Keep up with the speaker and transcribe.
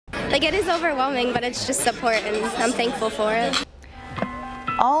Like, it is overwhelming, but it's just support, and I'm thankful for it.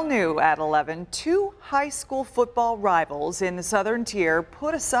 All new at 11, two high school football rivals in the Southern Tier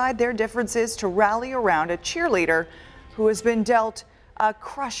put aside their differences to rally around a cheerleader who has been dealt a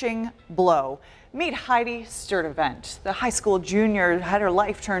crushing blow. Meet Heidi Sturdivant. The high school junior had her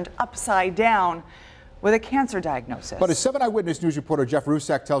life turned upside down with a cancer diagnosis. But as 7 Eyewitness News reporter Jeff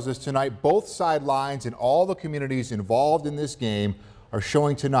Rusak tells us tonight, both sidelines and all the communities involved in this game are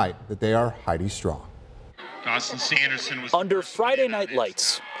showing tonight that they are Heidi strong. Dawson Sanderson was under Friday night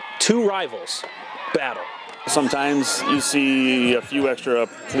lights. Two rivals battle. Sometimes you see a few extra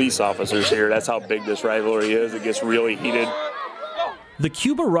police officers here. That's how big this rivalry is. It gets really heated. The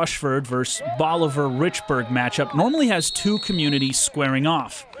Cuba-Rushford versus Bolivar-Richburg matchup normally has two communities squaring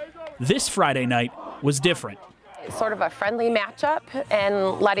off. This Friday night was different. Sort of a friendly matchup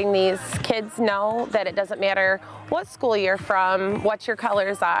and letting these kids know that it doesn't matter what school you're from, what your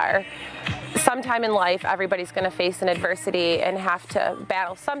colors are. Sometime in life, everybody's going to face an adversity and have to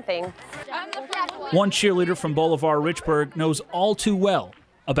battle something. One cheerleader from Bolivar-Richburg knows all too well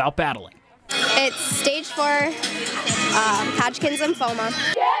about battling. It's stage 4 Hodgkin's lymphoma.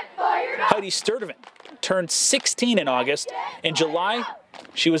 Heidi Sturdivant turned 16 in August. In July,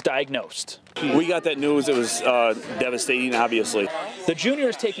 she was diagnosed. We got that news. It was devastating, obviously. The junior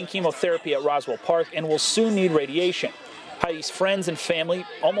is taking chemotherapy at Roswell Park and will soon need radiation. Heidi's friends and family,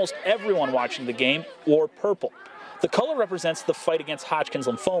 almost everyone watching the game, wore purple. The color represents the fight against Hodgkin's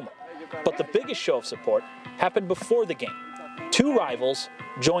lymphoma. But the biggest show of support happened before the game. Two rivals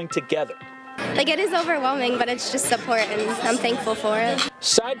joined together. Like, it is overwhelming, but it's just support, and I'm thankful for it.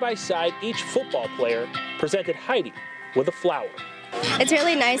 Side by side, each football player presented Heidi with a flower. It's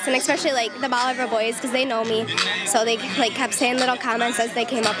really nice, and especially like the Bolivar boys, because they know me, so they like kept saying little comments as they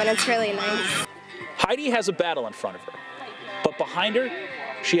came up, and it's really nice. Heidi has a battle in front of her, but behind her,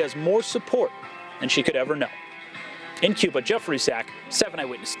 she has more support than she could ever know. In Cuba, Jeff Rusak, 7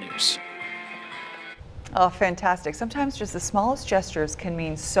 Eyewitness News. Oh, fantastic. Sometimes just the smallest gestures can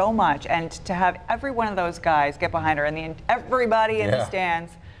mean so much, and to have every one of those guys get behind her and everybody in the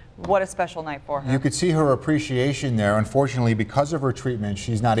stands, what a special night for her. You could see her appreciation there. Unfortunately, because of her treatment,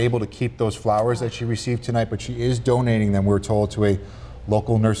 she's not able to keep those flowers that she received tonight, but she is donating them, we're told, to a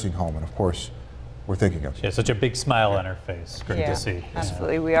local nursing home. And of course, we're thinking of you. She has such a big smile on her face. Great to see.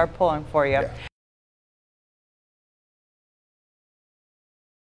 Absolutely. We are pulling for you.